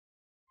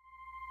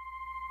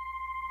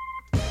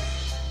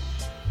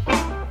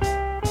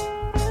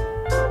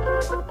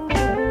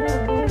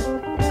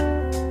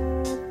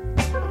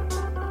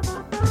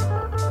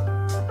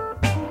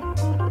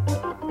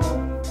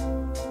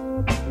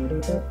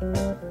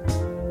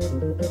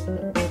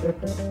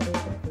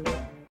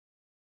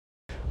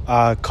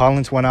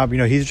Collins went up.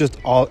 He's just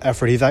all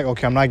effort. He's like,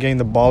 okay, I'm not getting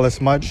the ball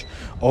as much.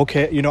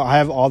 Okay, I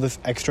have all this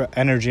extra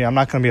energy. I'm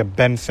not going to be a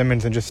Ben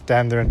Simmons and just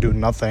stand there and do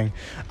nothing.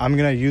 I'm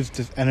going to use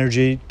this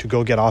energy to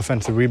go get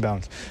offensive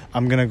rebounds.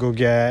 I'm going to go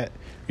get,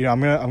 I'm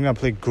going to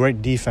play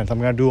great defense. I'm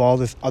going to do all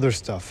this other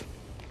stuff.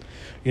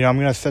 I'm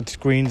going to set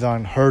screens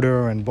on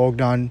Herter and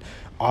Bogdan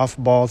off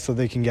ball so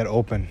they can get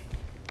open.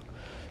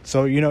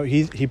 So,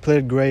 he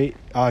played great.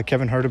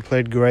 Kevin Herter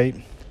played great.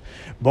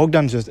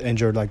 Bogdan's just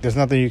injured. There's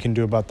nothing you can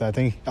do about that.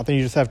 I think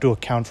you just have to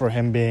account for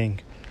him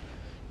being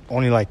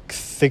only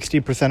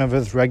 60% of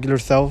his regular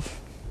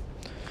self.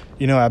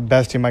 At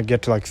best he might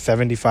get to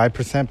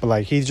 75%,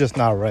 but he's just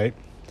not right.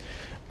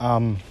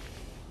 On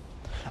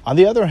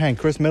the other hand,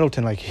 Chris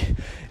Middleton,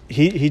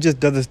 he just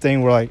does this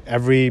thing where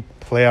every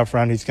playoff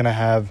round he's gonna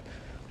have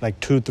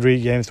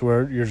 2-3 games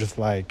where you're just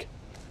what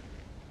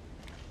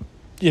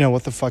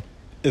the fuck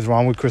is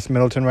wrong with Chris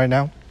Middleton right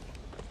now?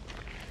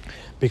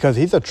 Because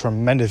he's a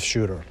tremendous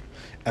shooter.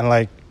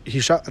 And, he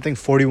shot, I think,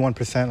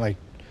 41%.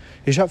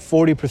 He shot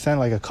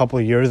 40%, a couple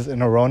of years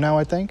in a row now,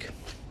 I think.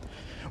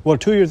 Well,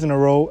 2 years in a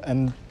row.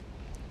 And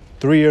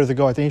 3 years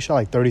ago, I think he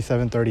shot,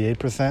 37,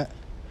 38%.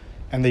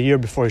 And the year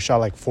before, he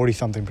shot,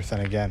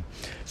 40-something% again.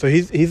 So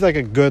he's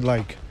a good,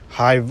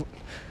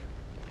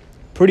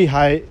 pretty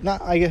high,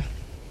 not, I guess,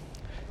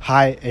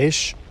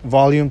 high-ish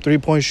volume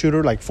three-point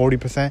shooter,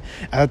 40%.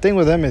 And the thing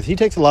with him is he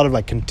takes a lot of,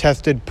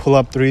 contested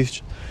pull-up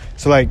threes.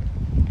 So,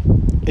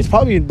 it's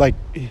probably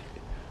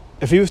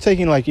if he was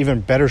taking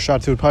even better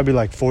shots, it would probably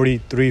be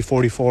 43,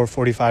 44,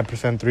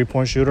 45%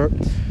 three-point shooter.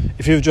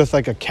 If he was just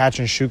a catch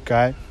and shoot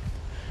guy,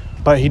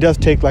 but he does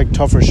take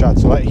tougher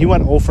shots. So he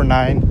went 0 for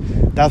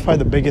 9. That's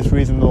probably the biggest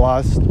reason they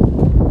lost.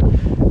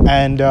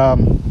 And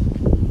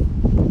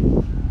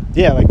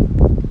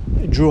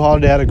Drew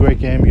Holiday had a great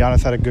game.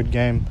 Giannis had a good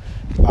game.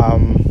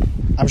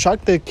 I'm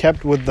shocked they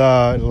kept with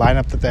the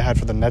lineup that they had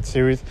for the Nets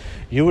series.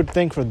 You would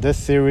think for this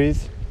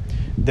series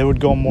they would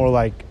go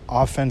more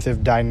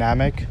offensive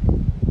dynamic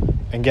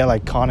and get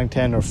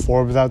Connaughton or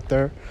Forbes out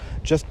there,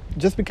 just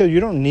because you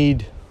don't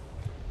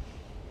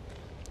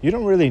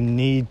really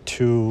need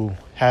to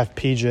have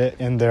PJ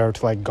in there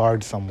to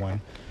guard someone.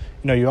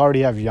 You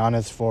already have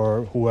Giannis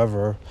for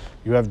whoever.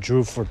 You have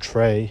Drew for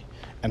Trae,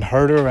 and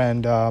Herter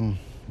and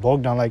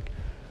Bogdan.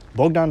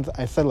 Bogdan,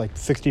 I said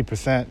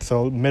 60%,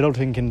 so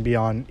Middleton can be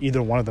on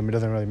either one of them. It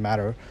doesn't really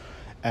matter,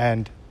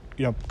 and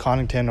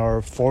Connaughton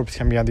or Forbes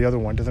can be on the other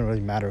one. It doesn't really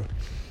matter.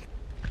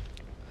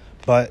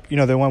 But,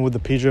 they went with the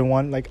PJ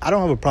one. I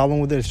don't have a problem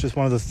with it. It's just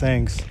one of those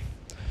things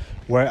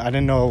where I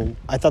didn't know.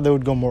 I thought they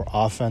would go more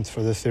offense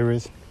for this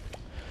series.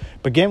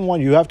 But game one,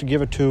 you have to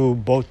give it to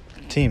both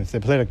teams. They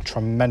played a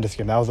tremendous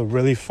game. That was a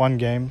really fun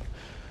game.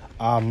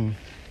 The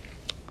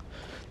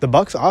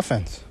Bucks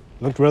offense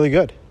looked really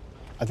good.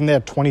 I think they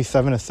had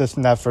 27 assists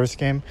in that first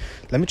game.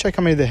 Let me check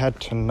how many they had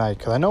tonight.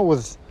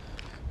 Because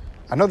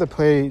I know they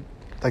play,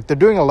 they're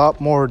doing a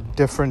lot more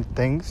different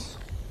things.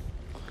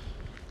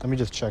 Let me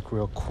just check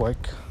real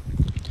quick.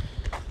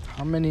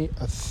 How many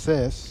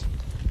assists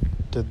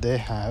did they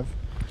have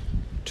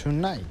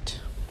tonight?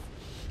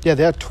 Yeah,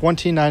 they had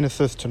 29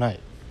 assists tonight.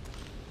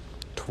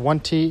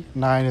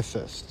 29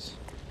 assists.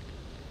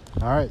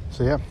 All right,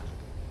 so yeah.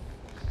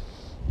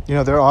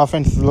 Their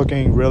offense is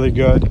looking really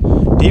good.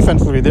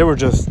 Defensively, they were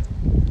just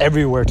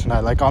everywhere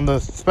tonight.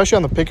 Especially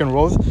on the pick and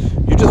rolls,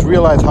 you just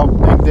realize how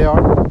big they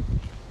are.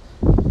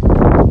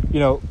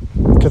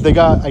 Because they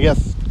got, I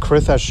guess,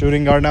 Chris has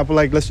shooting guard now,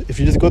 but if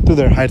you just go through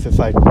their heights, it's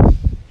Drew's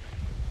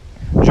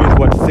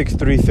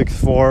 6'3",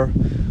 6'4",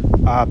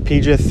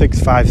 PJ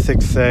 6'5",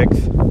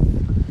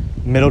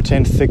 6'6",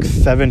 Middleton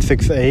 6'7",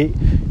 6'8",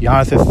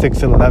 Giannis is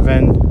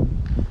 6'11",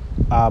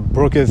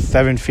 Brooke is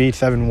 7 feet,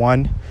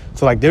 7'1".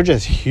 So they're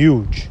just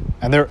huge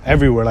and they're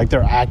everywhere.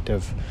 They're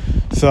active.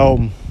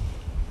 So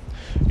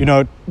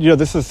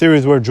this is a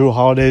series where Drew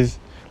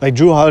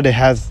Holiday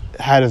has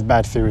had his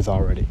bad series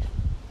already.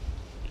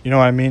 You know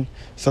what I mean?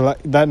 So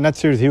that Nets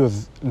series, he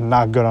was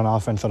not good on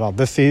offense at all.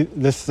 This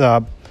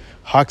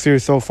Hawks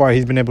series so far,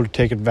 he's been able to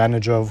take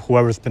advantage of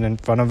whoever's been in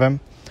front of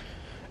him.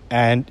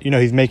 And,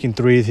 he's making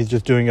threes. He's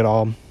just doing it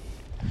all.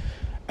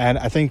 And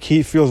I think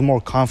he feels more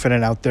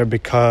confident out there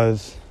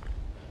because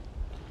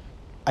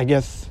they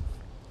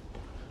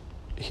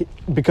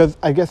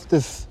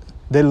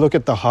look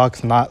at the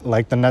Hawks not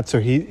like the Nets. So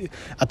I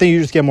think you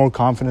just get more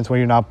confidence when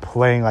you're not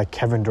playing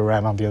Kevin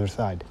Durant on the other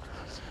side.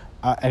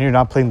 And you're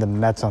not playing the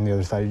Nets on the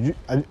other side.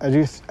 I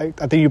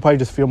think you probably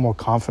just feel more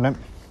confident.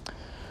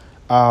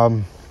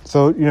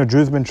 So,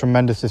 Drew's been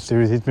tremendous this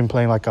series. He's been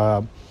playing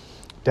a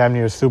damn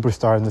near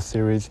superstar in this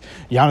series.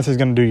 Giannis is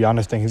going to do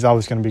Giannis thing. He's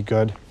always going to be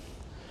good.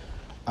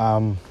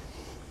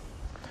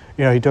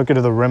 He took it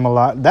to the rim a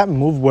lot. That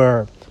move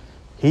where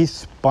he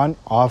spun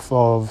off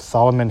of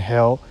Solomon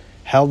Hill,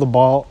 held the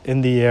ball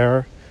in the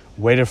air,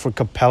 waited for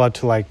Capella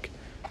to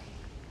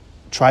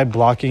try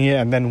blocking it,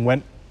 and then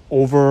went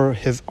over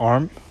his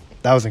arm.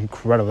 That was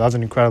incredible. That was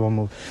an incredible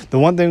move. The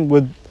one thing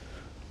with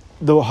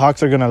the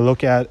Hawks are going to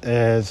look at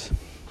is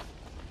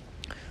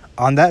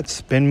on that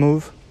spin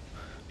move,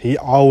 He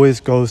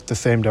always goes the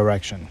same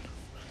direction.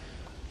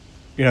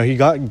 He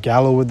got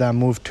Gallo with that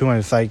move too, and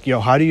it's like,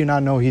 how do you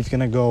not know he's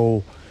going to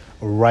go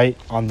right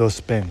on those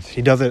spins?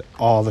 He does it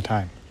all the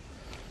time.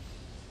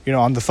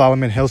 On the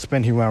Solomon Hill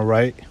spin, he went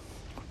right.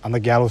 On the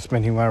Gallo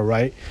spin, he went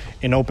right.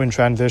 In open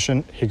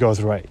transition, he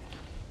goes right.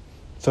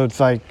 So it's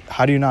like,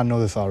 how do you not know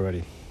this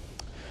already?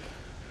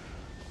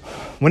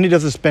 When he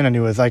does a spin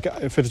anyways, like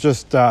if it's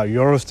just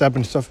Euro step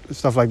and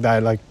stuff like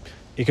that, like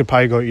he could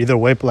probably go either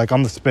way, but like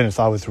on the spin, it's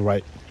always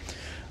right.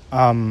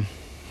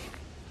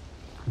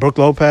 Brook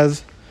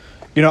Lopez,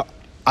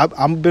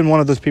 I've been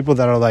one of those people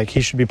that are like, he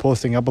should be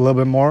posting up a little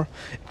bit more.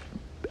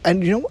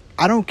 And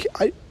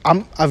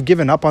I've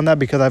given up on that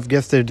because I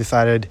guess they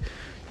decided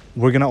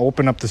we're gonna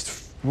open up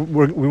this.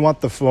 We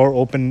want the floor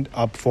opened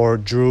up for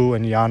Drew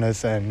and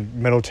Giannis and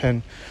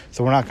Middleton,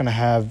 so we're not gonna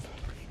have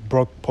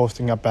Brook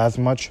posting up as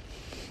much.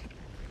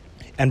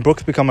 And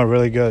Brook's become I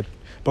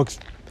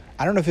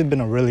don't know if he's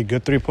been a really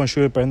good three-point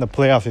shooter, but in the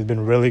playoffs he's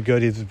been really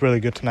good. He's really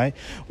good tonight.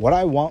 What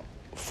I want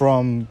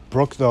from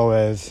Brook though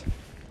is,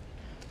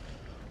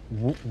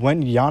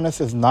 when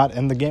Giannis is not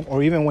in the game,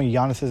 or even when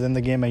Giannis is in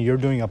the game and you're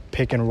doing a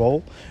pick and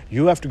roll,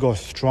 you have to go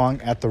strong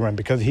at the rim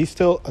because he's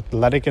still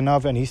athletic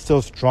enough and he's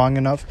still strong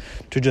enough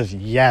to just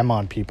yam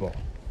on people.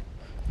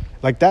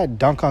 Like that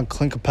dunk on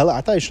Clint Capella,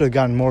 I thought he should have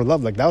gotten more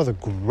love. Like, that was a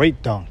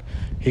great dunk.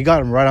 He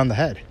got him right on the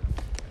head.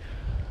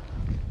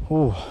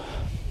 Ooh.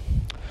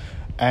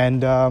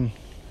 And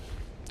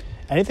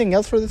anything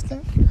else for this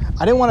thing?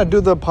 I didn't want to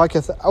do the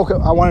podcast. Okay,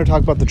 I wanted to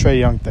talk about the Trae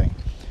Young thing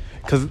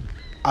because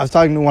I was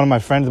talking to one of my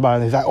friends about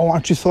it. He's like,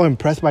 aren't you so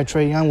impressed by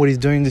Trae Young, what he's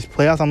doing in these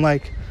playoffs? I'm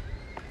like,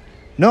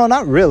 no,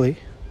 not really.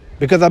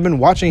 Because I've been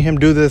watching him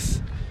do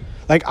this.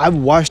 Like, I've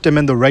watched him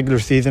in the regular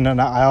season,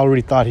 and I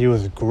already thought he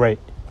was great.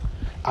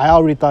 I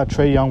already thought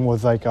Trae Young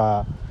was like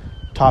a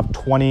top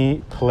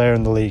 20 player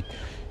in the league.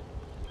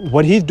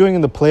 What he's doing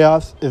in the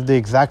playoffs is the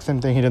exact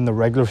same thing he did in the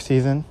regular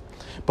season.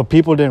 But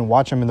people didn't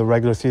watch him in the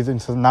regular season,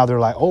 so now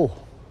they're like, oh.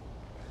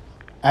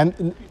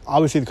 And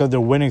obviously because they're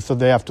winning, so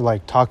they have to,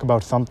 like, talk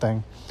about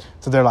something.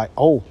 So they're like,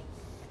 oh,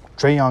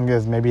 Trae Young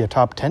is maybe a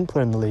top 10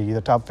 player in the league. He's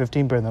a top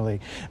 15 player in the league.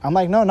 I'm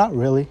like, no, not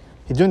really.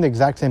 He's doing the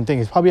exact same thing.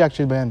 He's probably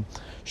actually been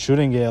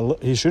shooting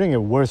it. He's shooting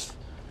it worse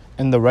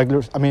in the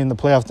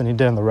playoffs than he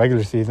did in the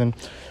regular season,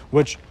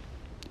 which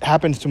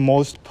happens to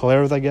most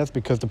players, I guess,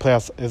 because the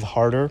playoffs is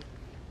harder.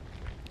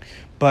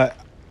 But,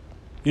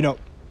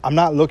 I'm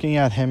not looking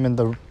at him in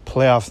the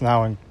playoffs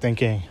now and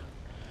thinking,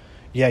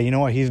 yeah, you know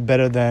what, he's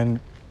better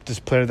than this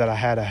player that I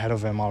had ahead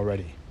of him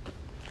already.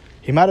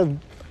 He might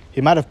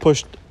have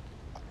pushed.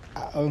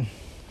 I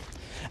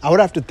would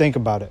have to think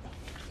about it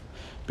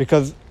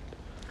because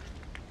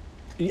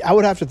I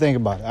would have to think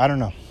about it. I don't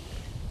know,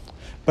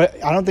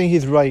 but I don't think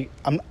he's right.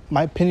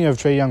 My opinion of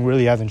Trae Young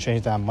really hasn't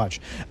changed that much.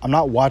 I'm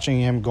not watching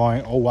him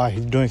going, oh wow,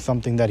 he's doing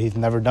something that he's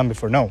never done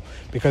before. No,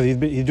 because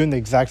he's doing the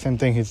exact same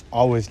thing he's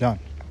always done.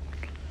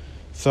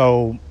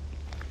 So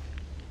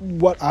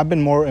what I've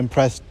been more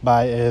impressed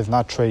by is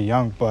not Trae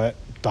Young, but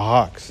the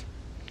Hawks.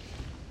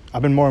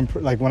 I've been more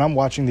when I'm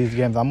watching these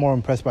games, I'm more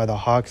impressed by the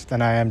Hawks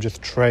than I am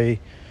just Trae,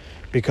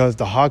 because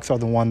the Hawks are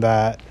the one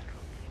that,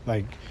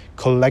 like,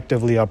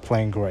 collectively are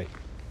playing great.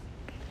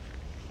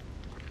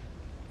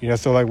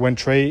 So like when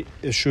Trae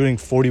is shooting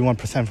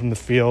 41% from the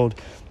field,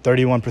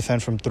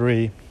 31% from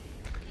three,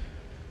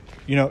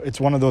 it's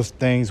one of those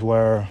things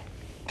where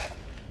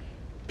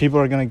people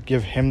are going to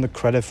give him the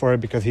credit for it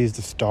because he's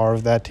the star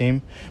of that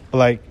team. But,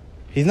 like,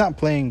 he's not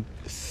playing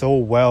so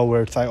well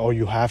where it's like, oh,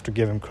 you have to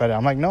give him credit.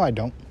 I'm like, no, I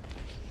don't.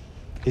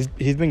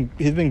 He's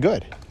been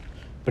good,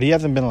 but he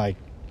hasn't been, like,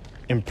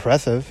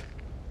 impressive.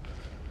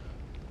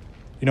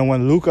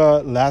 When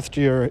Luka last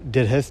year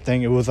did his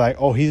thing, it was like,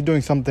 oh, he's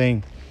doing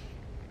something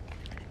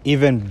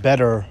even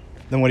better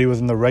than what he was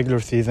in the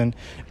regular season,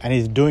 and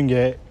he's doing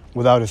it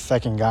without his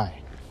second guy.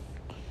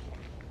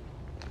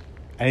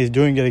 And he's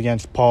doing it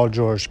against Paul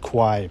George,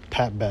 Kawhi,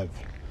 Pat Bev.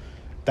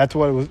 That's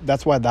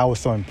why that was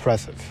so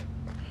impressive.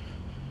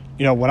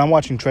 When I'm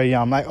watching Trae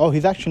Young, I'm like, oh,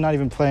 he's actually not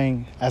even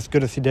playing as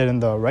good as he did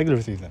in the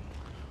regular season.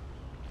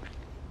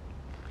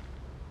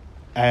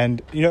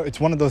 And, it's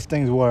one of those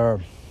things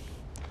where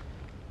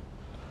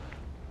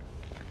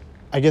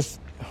I guess,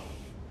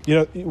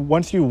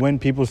 once you win,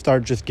 people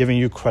start just giving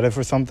you credit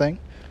for something.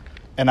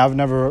 And I've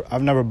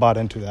never bought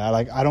into that.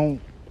 Like, I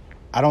don't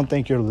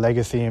think your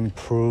legacy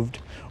improved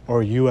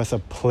or you as a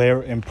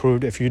player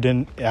improved if you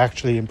didn't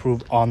actually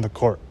improve on the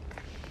court.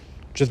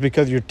 Just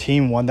because your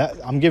team won that,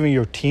 I'm giving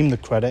your team the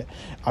credit.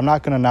 I'm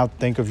not going to now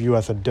think of you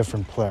as a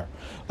different player.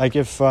 Like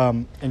if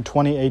in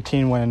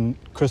 2018 when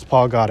Chris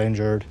Paul got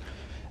injured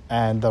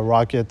and the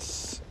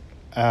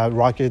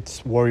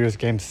Rockets-Warriors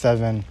Game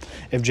 7,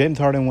 if James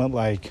Harden went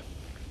like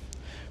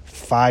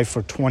 5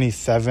 for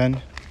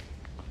 27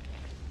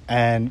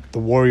 and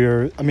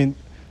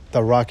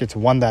the Rockets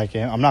won that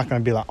game, I'm not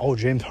going to be like, oh,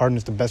 James Harden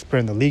is the best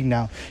player in the league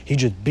now. He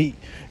just beat,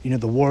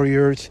 the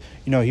Warriors.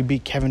 He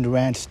beat Kevin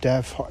Durant,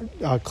 Steph,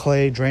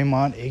 Clay,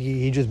 Draymond,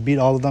 Iggy. He just beat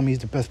all of them. He's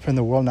the best player in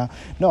the world now.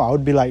 No, I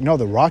would be like, no,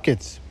 the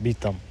Rockets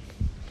beat them.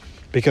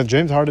 Because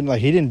James Harden,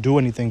 like, he didn't do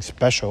anything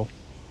special.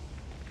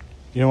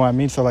 You know what I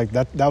mean? So, like,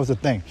 that was the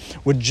thing.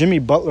 With Jimmy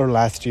Butler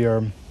last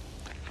year,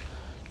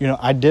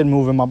 I did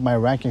move him up my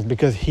rankings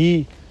because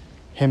he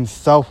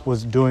himself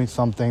was doing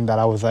something that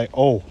I was like,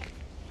 oh,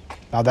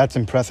 now that's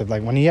impressive.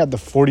 Like, when he had the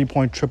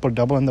 40-point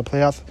triple-double in the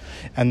playoffs,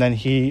 and then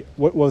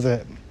what was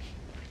it?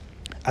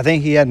 I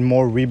think he had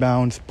more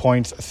rebounds,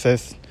 points,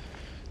 assists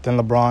than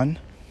LeBron.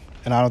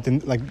 And I don't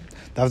think, like,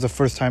 that was the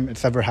first time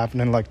it's ever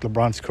happened in, like,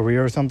 LeBron's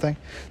career or something,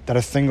 that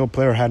a single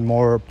player had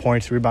more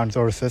points, rebounds,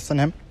 or assists than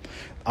him.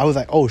 I was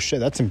like, oh, shit,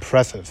 that's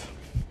impressive.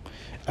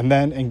 And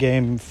then in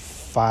Game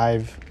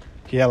 5,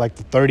 he had, like,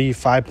 the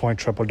 35-point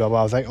triple-double.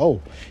 I was like,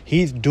 oh,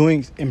 he's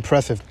doing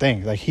impressive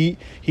things. Like, he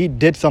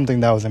did something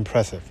that was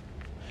impressive.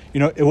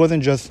 It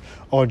wasn't just,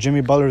 oh,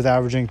 Jimmy Butler's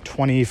averaging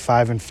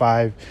 25 and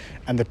 5,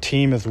 and the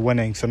team is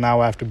winning, so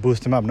now I have to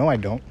boost him up. No, I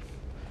don't.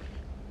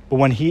 But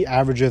when he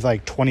averages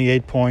like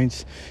 28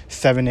 points,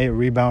 7-8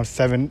 rebounds,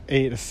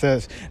 7-8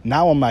 assists,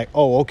 now I'm like,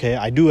 oh, okay,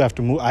 I do have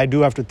to move. I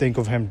do have to think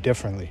of him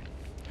differently.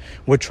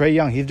 With Trae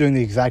Young, he's doing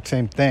the exact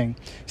same thing,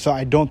 so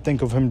I don't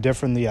think of him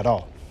differently at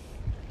all.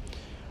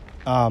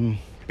 But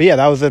yeah,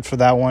 that was it for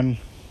that one.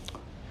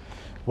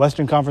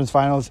 Western Conference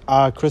Finals,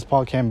 Chris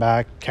Paul came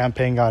back. Cam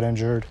Payne got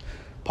injured.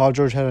 Paul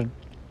George had an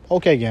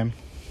okay game.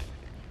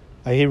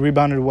 Like, he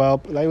rebounded well.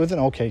 But, like, it was an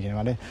okay game.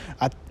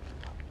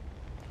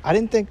 I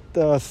didn't think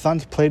the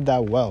Suns played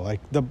that well. Like,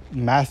 the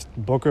masked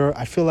Booker,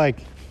 I feel like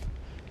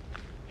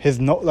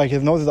his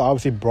nose is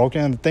obviously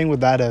broken. And the thing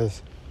with that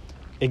is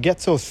it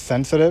gets so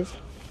sensitive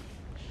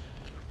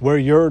where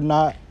you're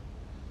not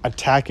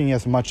attacking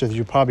as much as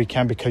you probably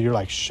can because you're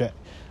like, shit,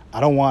 I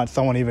don't want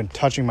someone even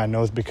touching my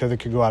nose because it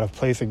could go out of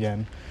place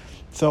again.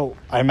 So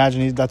I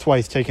imagine that's why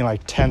he's taking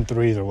like 10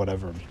 threes or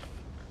whatever.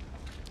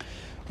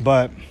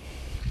 But,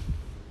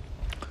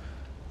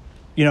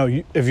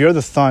 if you're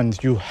the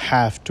Suns, you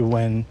have to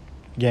win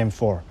Game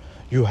 4.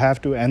 You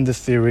have to end the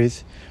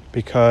series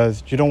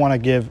because you don't want to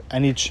give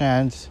any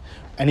chance,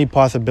 any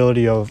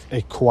possibility of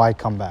a Kawhi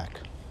comeback.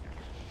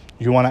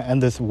 You want to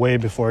end this way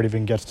before it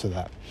even gets to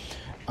that.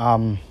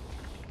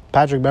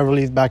 Patrick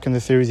Beverley's back in the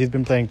series. He's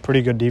been playing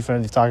pretty good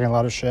defense. He's talking a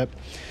lot of shit.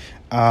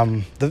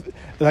 He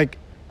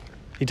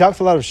talks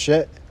a lot of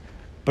shit,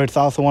 but it's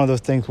also one of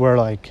those things where,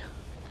 like,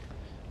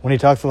 when he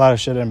talks a lot of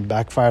shit and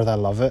backfires, I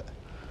love it.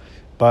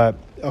 But,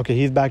 okay,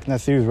 he's back in that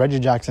series. Reggie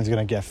Jackson's going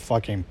to get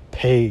fucking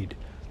paid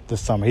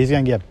this summer. He's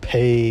going to get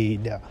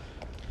paid.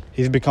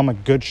 He's become a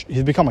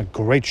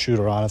great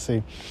shooter,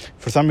 honestly.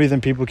 For some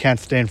reason, people can't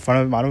stay in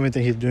front of him. I don't even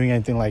think he's doing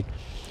anything, like,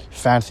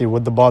 fancy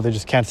with the ball. They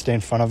just can't stay in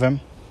front of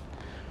him.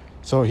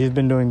 So he's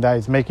been doing that.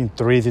 He's making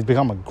threes. He's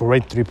become a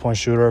great three-point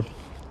shooter.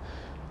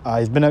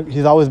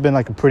 He's always been,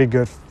 like, a pretty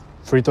good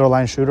free throw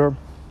line shooter.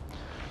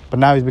 But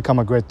now he's become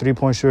a great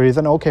three-point shooter. He's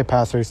an okay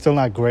passer. He's still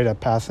not great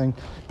at passing.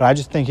 But I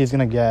just think he's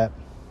going to get,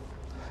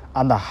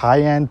 on the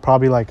high end,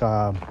 probably like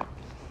a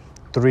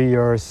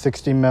 3-year,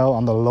 $60 million.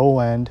 On the low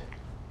end,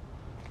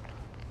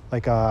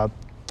 like a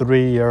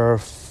 3-year,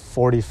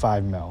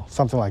 $45 million.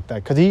 Something like that.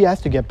 Because he has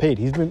to get paid.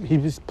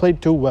 He's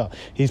played too well.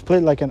 He's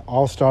played like an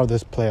all-star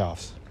this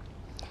playoffs.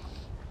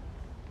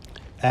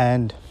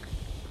 And,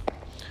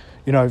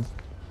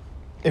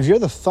 if you're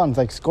the Suns,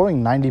 like,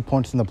 scoring 90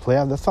 points in the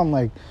playoffs, that's something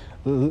like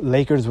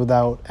Lakers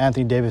without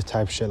Anthony Davis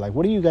type shit. Like,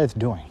 what are you guys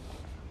doing?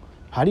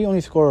 How do you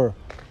only score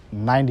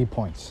 90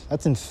 points?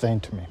 That's insane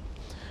to me.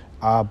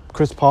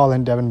 Chris Paul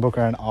and Devin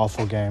Booker had an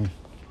awful game.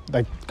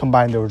 Like,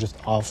 combined, they were just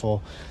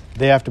awful.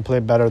 They have to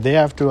play better. They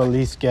have to at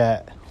least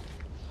get,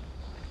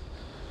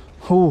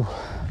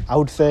 I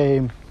would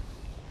say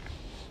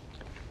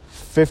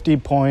 50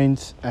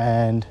 points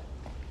and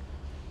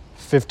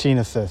 15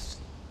 assists.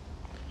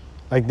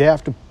 Like, they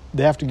have to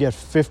get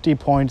 50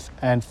 points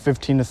and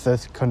 15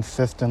 assists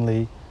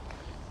consistently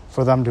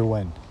for them to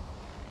win.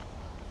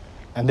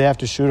 And they have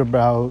to shoot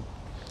about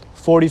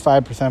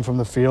 45% from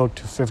the field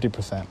to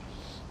 50%.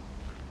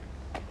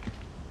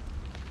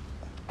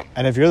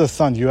 And if you're the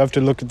Suns, you have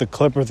to look at the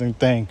Clippers and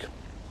think,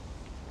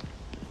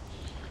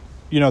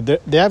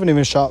 they haven't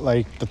even shot,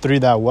 like, the three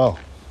that well.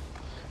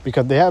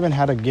 Because they haven't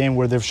had a game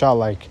where they've shot,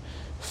 like,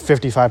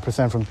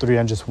 55% from three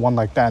and just won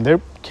like that. And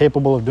they're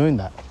capable of doing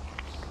that.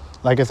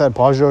 Like I said,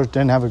 Paul George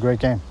didn't have a great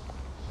game.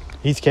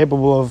 He's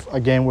capable of a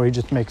game where he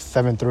just makes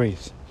 7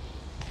 threes.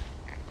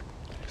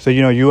 So,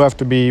 you have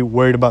to be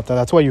worried about that.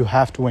 That's why you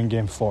have to win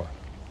Game 4.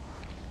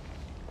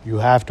 You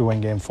have to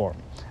win Game 4.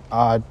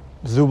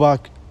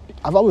 Zubac,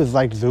 I've always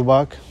liked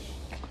Zubac.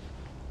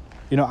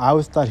 I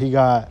always thought he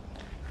got,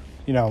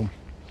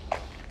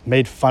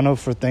 made fun of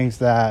for things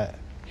that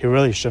he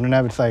really shouldn't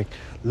have. It's like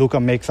Luka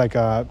makes like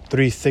a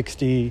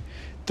 360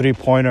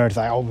 three-pointer. It's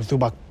like, oh,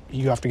 Zubac,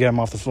 you have to get him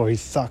off the floor. He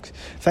sucks.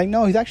 It's like,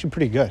 no, he's actually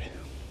pretty good.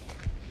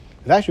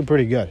 He's actually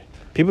pretty good.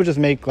 People just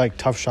make, like,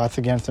 tough shots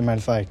against him, and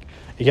it's like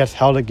it gets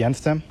held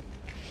against him.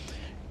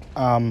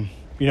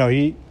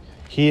 He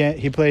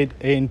played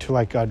Ayton to,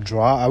 like, a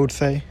draw, I would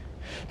say.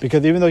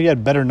 Because even though he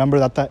had better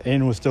numbers, I thought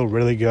Ayton was still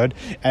really good.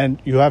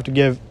 And you have to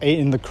give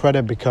Ayton the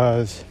credit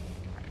because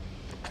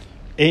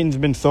Ayton's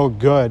been so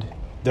good.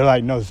 They're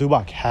like, no,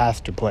 Zubac has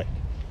to play.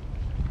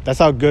 That's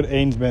how good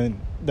Ayton's been.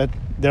 That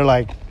they're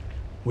like,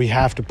 we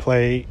have to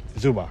play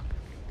Zubac.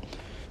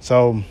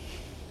 So,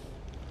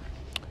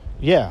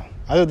 yeah.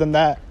 Other than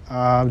that,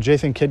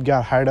 Jason Kidd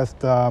got hired as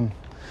the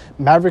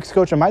Mavericks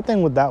coach. And my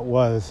thing with that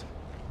was,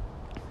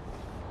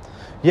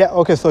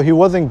 so he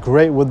wasn't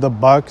great with the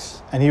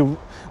Bucks. And he,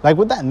 like,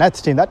 with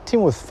that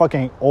team was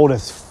fucking old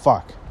as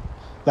fuck.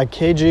 Like,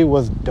 KG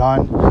was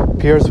done.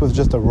 Pierce was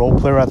just a role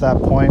player at that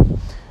point.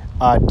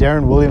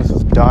 Darren Williams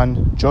was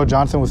done. Joe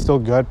Johnson was still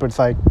good, but it's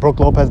like Brook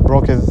Lopez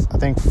broke his, I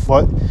think,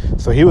 foot.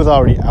 So he was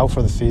already out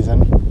for the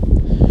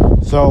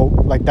season. So,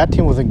 like, that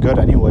team wasn't good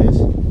anyways.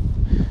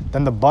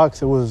 Then the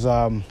Bucks, it was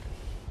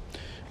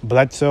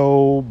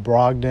Bledsoe,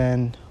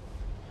 Brogdon,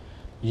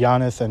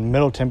 Giannis, and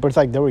Middleton. But it's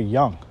like they were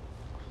young.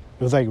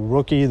 It was like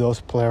rookie,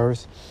 those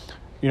players.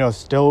 You know,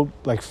 still,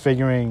 like,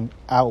 figuring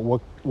out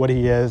what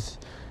he is.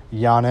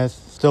 Giannis,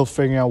 still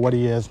figuring out what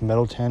he is.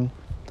 Middleton.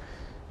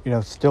 You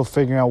know, still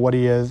figuring out what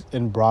he is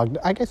in Brogdon.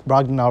 I guess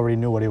Brogdon already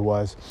knew what he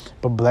was.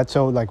 But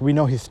Bledsoe, like, we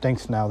know he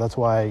stinks now. That's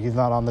why he's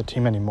not on the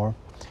team anymore.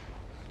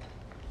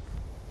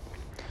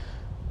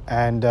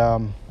 And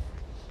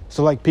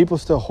so, like, people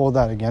still hold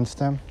that against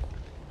him.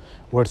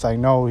 Where it's like,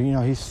 no, you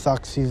know, he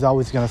sucks. He's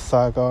always going to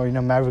suck. Oh, you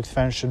know, Mavericks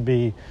fans should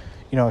be,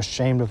 you know,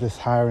 ashamed of this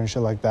hire and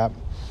shit like that.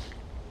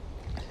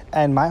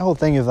 And my whole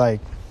thing is, like,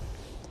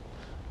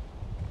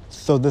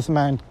 so this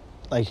man,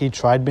 like, he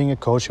tried being a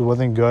coach. He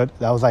wasn't good.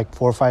 That was like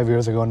 4 or 5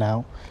 years ago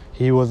now.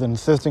 He was an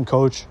assistant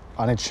coach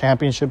on a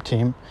championship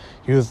team.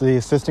 He was the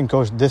assistant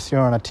coach this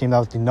year on a team that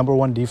was the number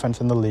one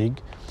defense in the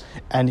league.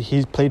 And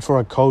he played for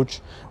a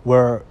coach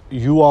where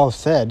you all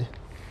said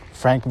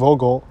Frank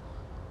Vogel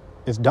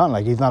is done.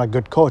 Like, he's not a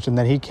good coach. And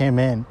then he came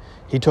in.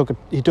 He took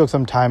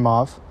some time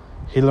off.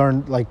 He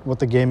learned, like, what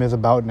the game is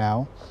about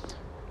now.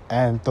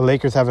 And the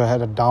Lakers have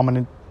had a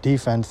dominant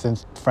defense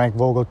since Frank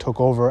Vogel took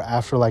over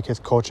after, like, his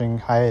coaching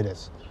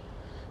hiatus.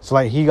 So,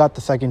 like, he got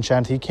the second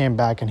chance. He came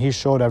back, and he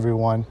showed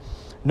everyone,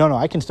 no,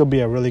 I can still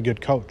be a really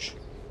good coach.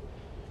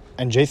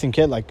 And Jason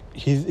Kidd, like,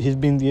 he's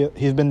been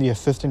the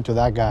assistant to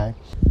that guy.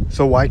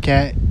 So why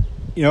can't,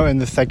 you know, in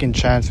the second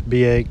chance,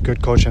 be a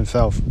good coach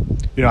himself?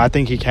 You know, I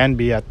think he can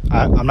be.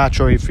 I'm not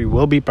sure if he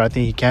will be, but I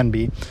think he can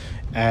be.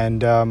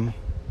 And,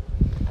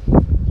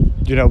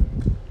 you know,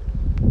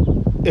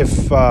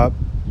 if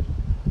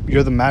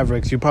you're the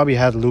Mavericks, you probably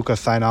had Luka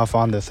sign off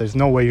on this. There's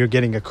no way you're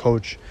getting a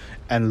coach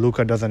and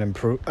Luka doesn't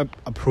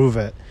approve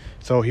it.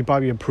 So he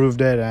probably approved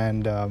it,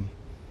 and,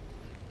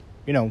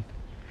 you know,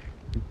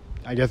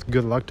 I guess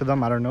good luck to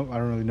them. I don't know. I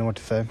don't really know what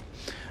to say.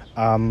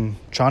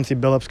 Chauncey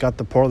Billups got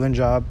the Portland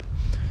job.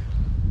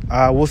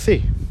 We'll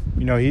see.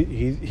 You know,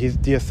 he's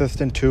the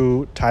assistant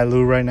to Ty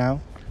Lue right now.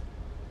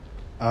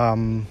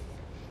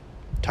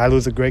 Ty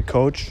Lue's a great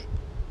coach.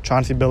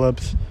 Chauncey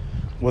Billups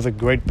was a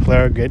great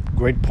player,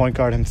 great point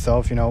guard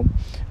himself, you know.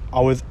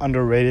 Always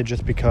underrated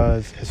just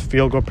because his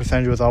field goal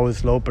percentage was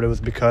always low, but it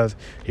was because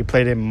he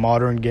played a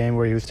modern game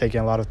where he was taking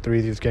a lot of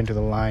threes, he was getting to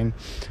the line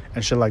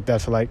and shit like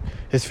that. So, like,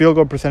 his field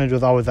goal percentage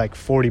was always like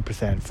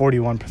 40%,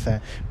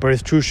 41%, but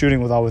his true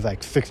shooting was always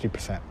like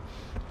 60%.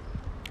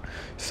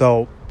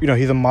 So, you know,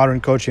 he's a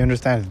modern coach. He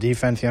understands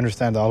defense. He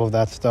understands all of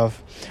that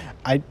stuff.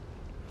 I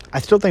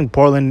still think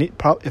Portland,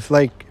 if,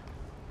 like,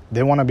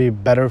 they want to be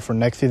better for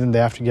next season, they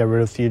have to get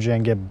rid of CJ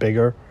and get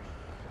bigger.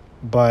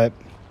 But,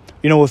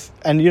 you know,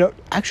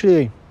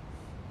 actually,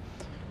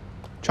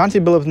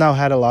 Chauncey Billups now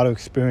had a lot of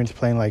experience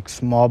playing, like,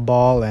 small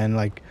ball and,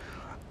 like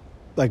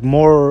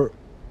more,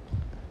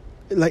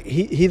 like,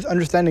 he's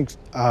understanding,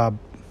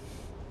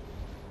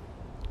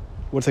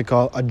 what's it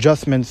called,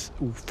 adjustments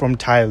from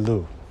Ty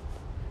Lue.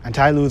 And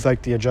Ty Lue is,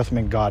 like, the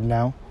adjustment god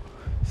now.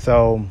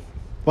 So,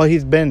 well,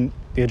 he's been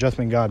the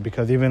adjustment god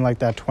because even, like,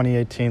 that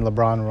 2018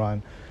 LeBron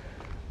run,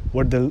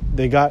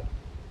 they got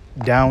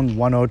down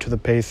 1-0 to the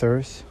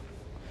Pacers.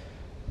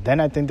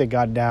 Then I think they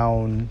got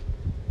down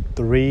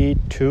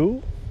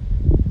 3-2.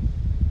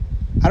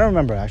 I don't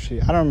remember,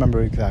 actually. I don't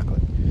remember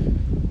exactly.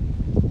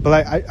 But,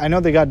 like, I know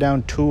they got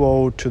down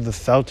 2-0 to the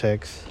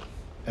Celtics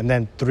and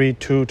then 3-2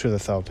 to the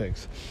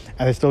Celtics.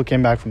 And they still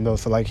came back from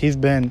those. So, like, he's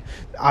been...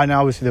 And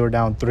obviously they were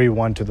down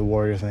 3-1 to the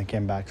Warriors and they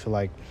came back. So,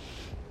 like,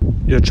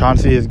 you know,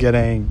 Chauncey is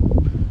getting,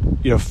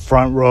 you know,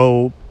 front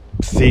row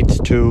seats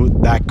to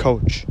that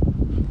coach.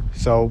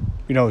 So,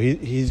 you know,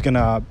 he's going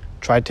to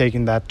try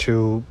taking that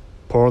to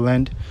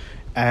Portland.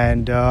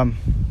 And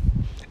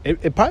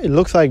it probably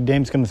looks like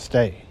Dame's going to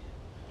stay.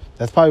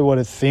 That's probably what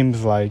it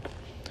seems like.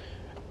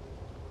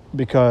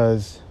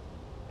 Because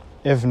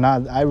if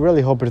not, I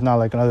really hope it's not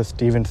like another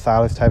Steven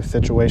Silas type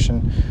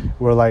situation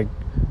where, like,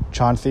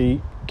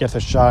 Chauncey gets a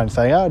shot and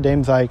say, oh,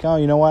 Dame's like, oh,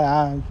 you know what?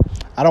 I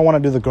don't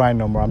want to do the grind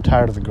no more. I'm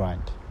tired of the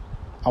grind.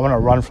 I want to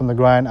run from the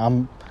grind.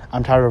 I'm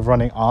tired of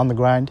running on the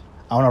grind.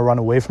 I want to run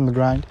away from the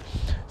grind.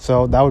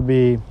 So that would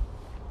be,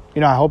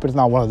 you know, I hope it's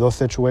not one of those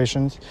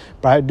situations.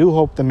 But I do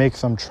hope to make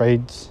some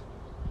trades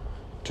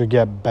to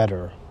get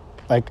better.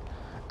 Like,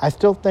 I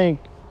still think,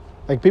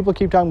 like, people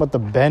keep talking about the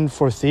Ben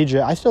for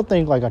CJ. I still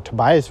think, like, a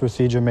Tobias for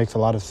CJ makes a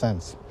lot of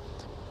sense.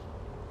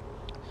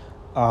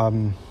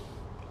 So,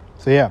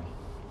 yeah.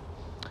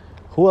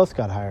 Who else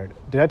got hired?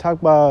 Did I talk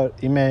about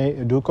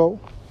Ime Udoka?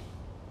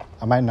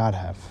 I might not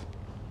have.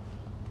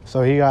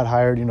 So he got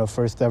hired,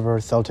 first ever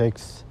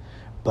Celtics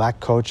black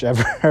coach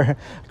ever,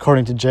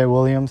 according to Jay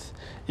Williams,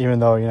 even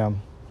though,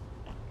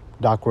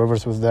 Doc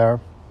Rivers was there.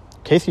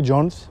 Casey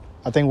Jones,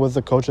 I think, was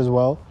the coach as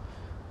well.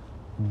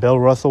 Bill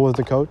Russell was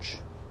the coach.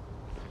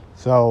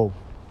 So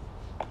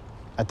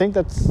I think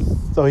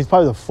he's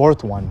probably the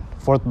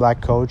fourth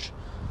black coach.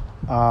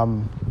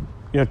 Tatum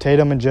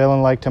and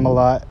Jalen liked him a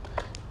lot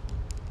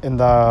in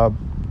not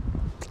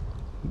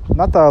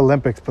the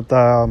Olympics, but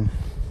the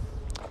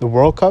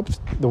World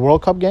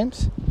Cup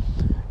games.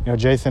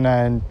 Jason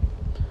and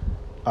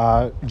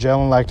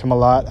Jalen liked him a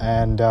lot,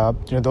 and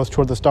those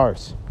two are the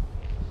stars.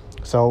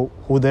 So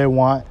who they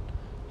want,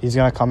 he's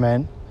gonna come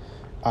in.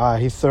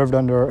 He served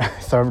under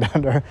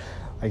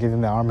like he's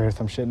in the army or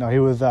some shit. No, he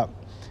was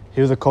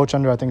a coach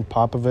under, I think,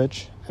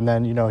 Popovich, and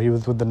then he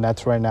was with the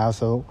Nets right now.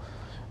 So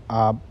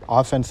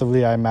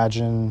offensively, I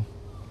imagine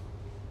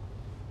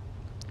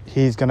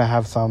he's gonna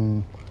have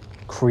some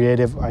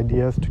creative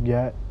ideas to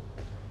get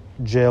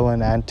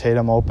Jalen and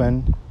Tatum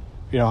open.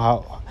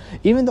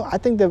 Even though I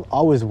think they've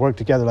always worked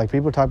together. Like,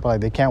 people talk about,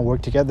 like, they can't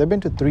work together. They've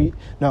been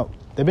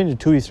to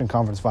two Eastern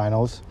Conference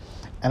Finals,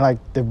 and, like,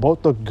 they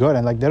both look good,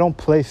 and, like, they don't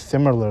play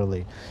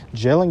similarly.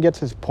 Jalen gets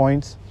his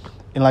points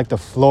in, like, the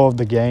flow of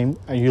the game,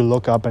 and you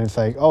look up and it's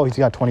like, oh, he's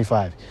got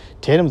 25.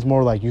 Tatum's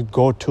more like you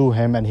go to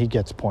him and he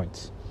gets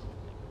points.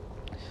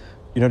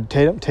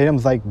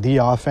 Tatum's like the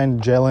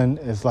offense.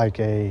 Jalen is like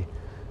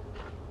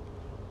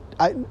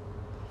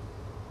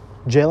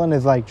Jalen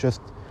is like just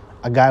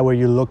a guy where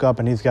you look up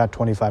and he's got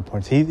 25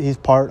 points. He's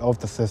part of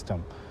the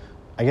system.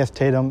 I guess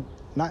Tatum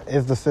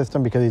is the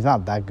system because he's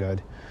not that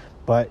good,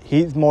 but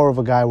he's more of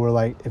a guy where,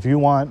 like, if you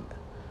want,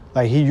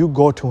 like, you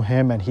go to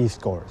him and he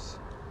scores.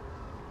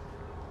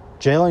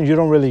 Jalen, you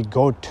don't really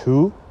go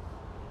to,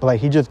 but, like,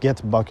 he just gets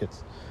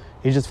buckets.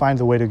 He just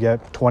finds a way to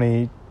get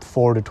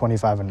 24 to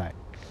 25 a night.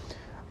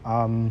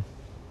 I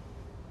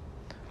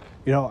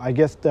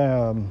guess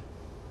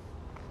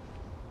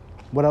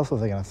what else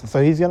was I gonna say?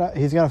 So he's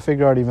gonna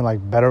figure out even, like,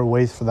 better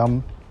ways for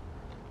them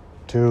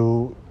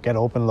to get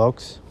open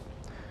looks.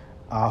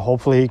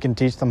 Hopefully he can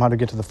teach them how to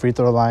get to the free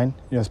throw line,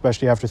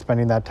 especially after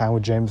spending that time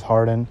with James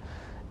Harden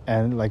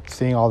and, like,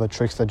 seeing all the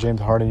tricks that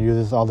James Harden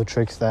uses, all the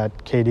tricks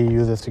that KD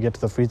uses to get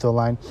to the free throw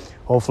line.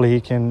 Hopefully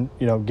he can,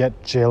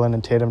 get Jalen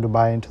and Tatum to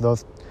buy into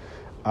those,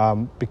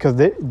 because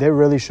they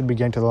really should be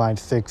getting to the line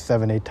 6,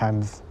 7, 8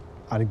 times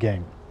on a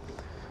game.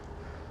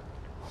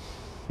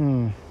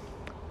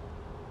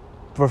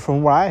 But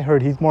from what I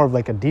heard, he's more of,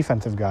 like, a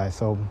defensive guy,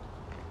 so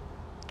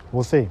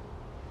we'll see.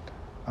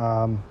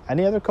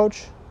 Any other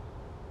coach?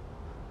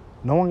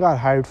 No one got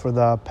hired for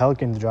the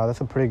Pelicans job.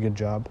 That's a pretty good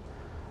job.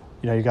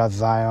 You got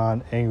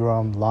Zion,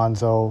 Ingram,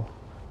 Lonzo,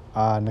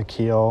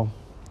 Nikhil,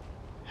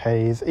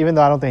 Hayes, even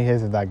though I don't think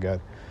Hayes is that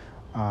good.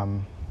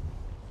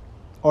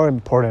 Or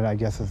important, I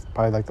guess, is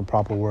probably, like, the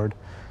proper word.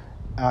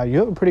 You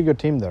have a pretty good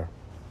team there.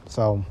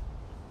 So,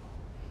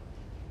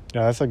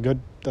 that's a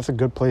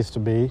good place to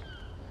be.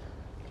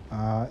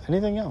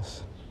 Anything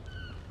else?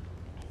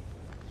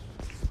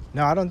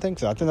 No, I don't think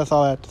so. I think that's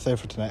all I have to say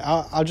for tonight.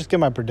 I'll just give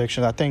my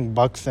prediction. I think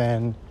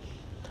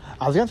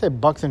I was going to say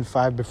Bucks in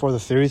 5 before the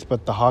series,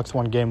 but the Hawks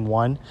won game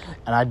 1,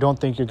 and I don't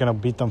think you're going to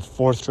beat them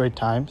 4 straight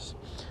times.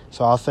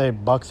 So I'll say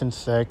Bucks in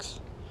 6.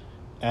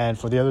 And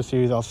for the other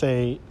series, I'll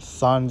say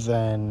Suns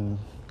in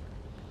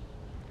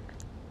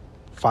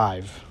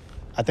 5.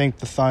 I think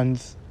the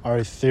Suns are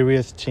a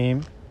serious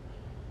team.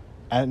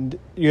 And,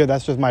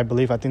 that's just my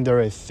belief. I think they're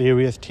a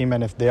serious team,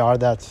 and if they are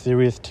that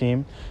serious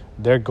team,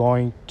 they're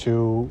going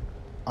to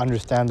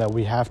understand that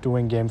we have to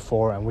win Game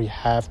 4 and we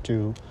have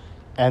to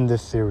end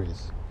this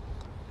series.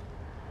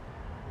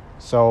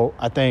 So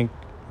I think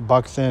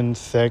Bucks in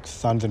 6,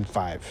 Suns in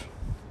 5.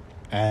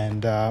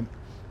 And,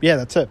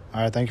 that's it.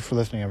 All right, thank you for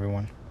listening,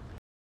 everyone.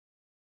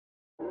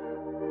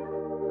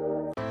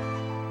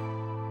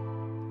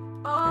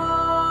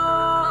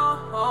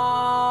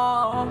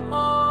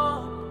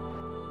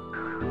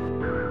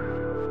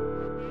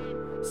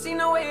 Seen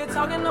the way you're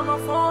talking on my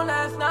phone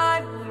last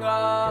night,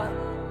 God.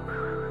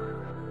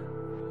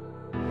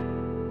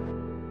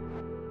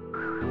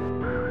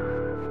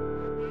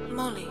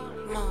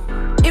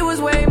 It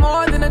was way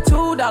more than a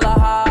 $2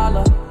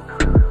 holler.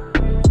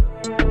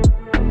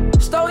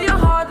 Stole your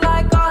heart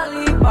like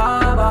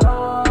Alibaba.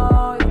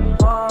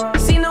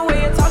 Seen the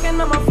way you're talking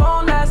on my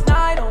phone last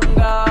night, oh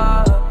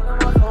God.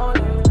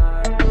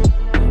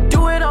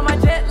 Do it on my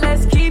jet,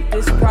 let's keep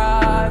this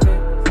private.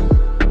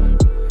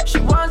 She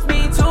wants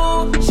me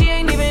to, she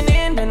ain't even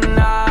in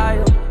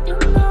denial.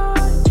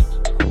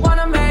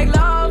 Wanna make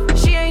love,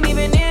 she ain't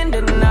even in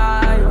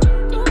denial.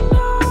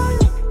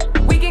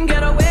 We can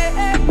get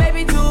away,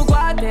 maybe to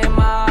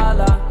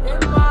Guatemala.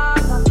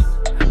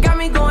 Got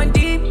me going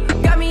deep,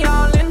 got me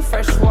all in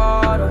fresh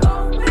water.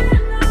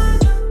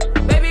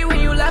 Baby, when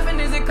you laughing,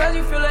 is it cause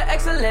you feel an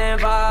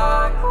excellent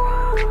vibe?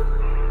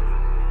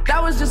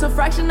 That was just a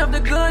fraction of the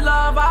good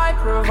love I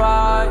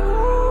provide.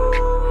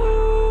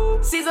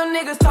 See some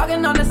niggas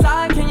talking on the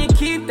side, can you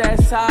keep that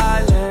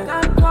silent?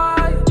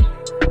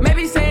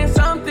 Maybe saying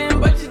something,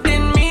 but you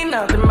didn't mean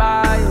nothing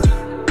by it.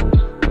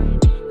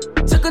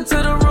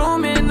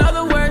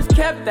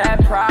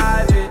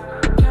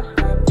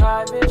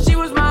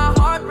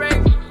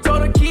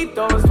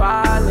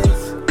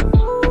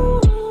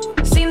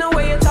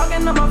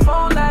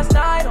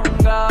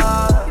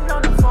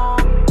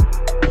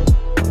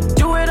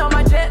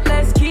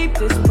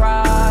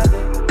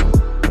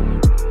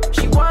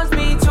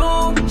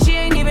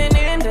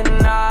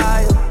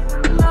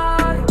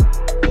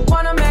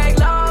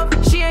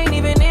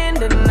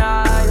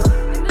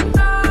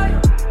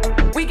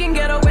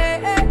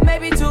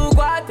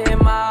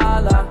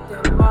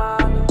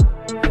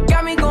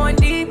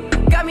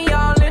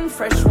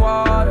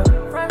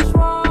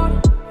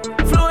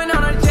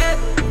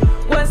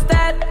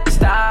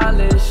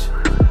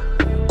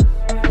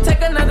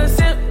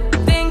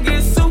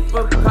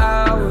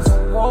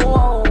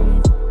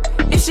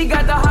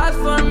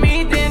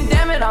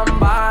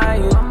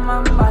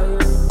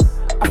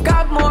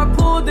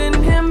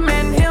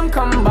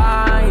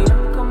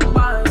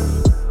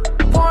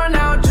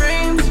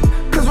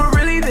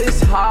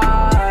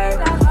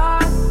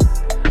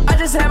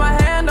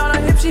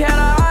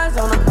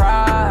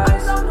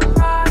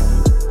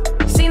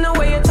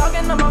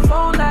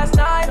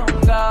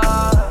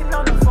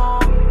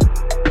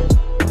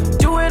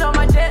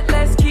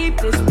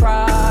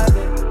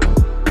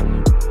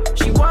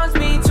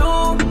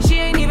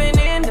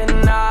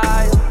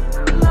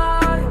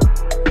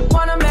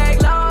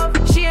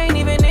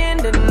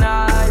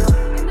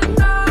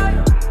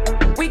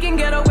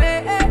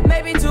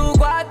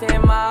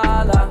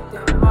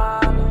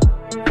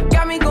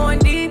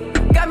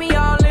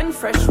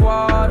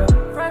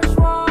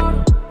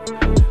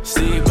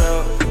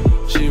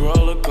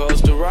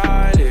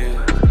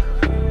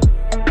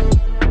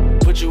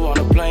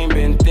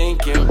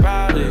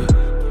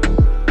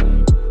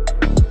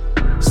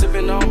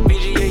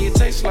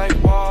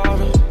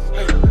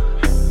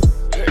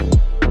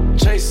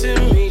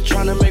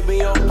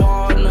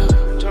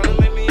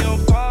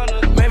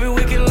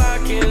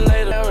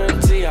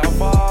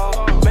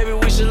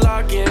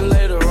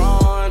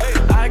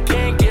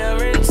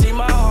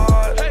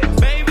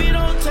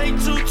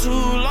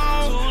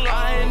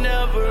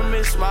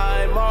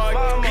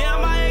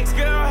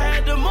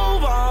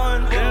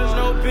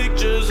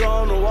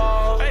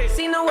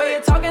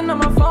 talking on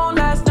my phone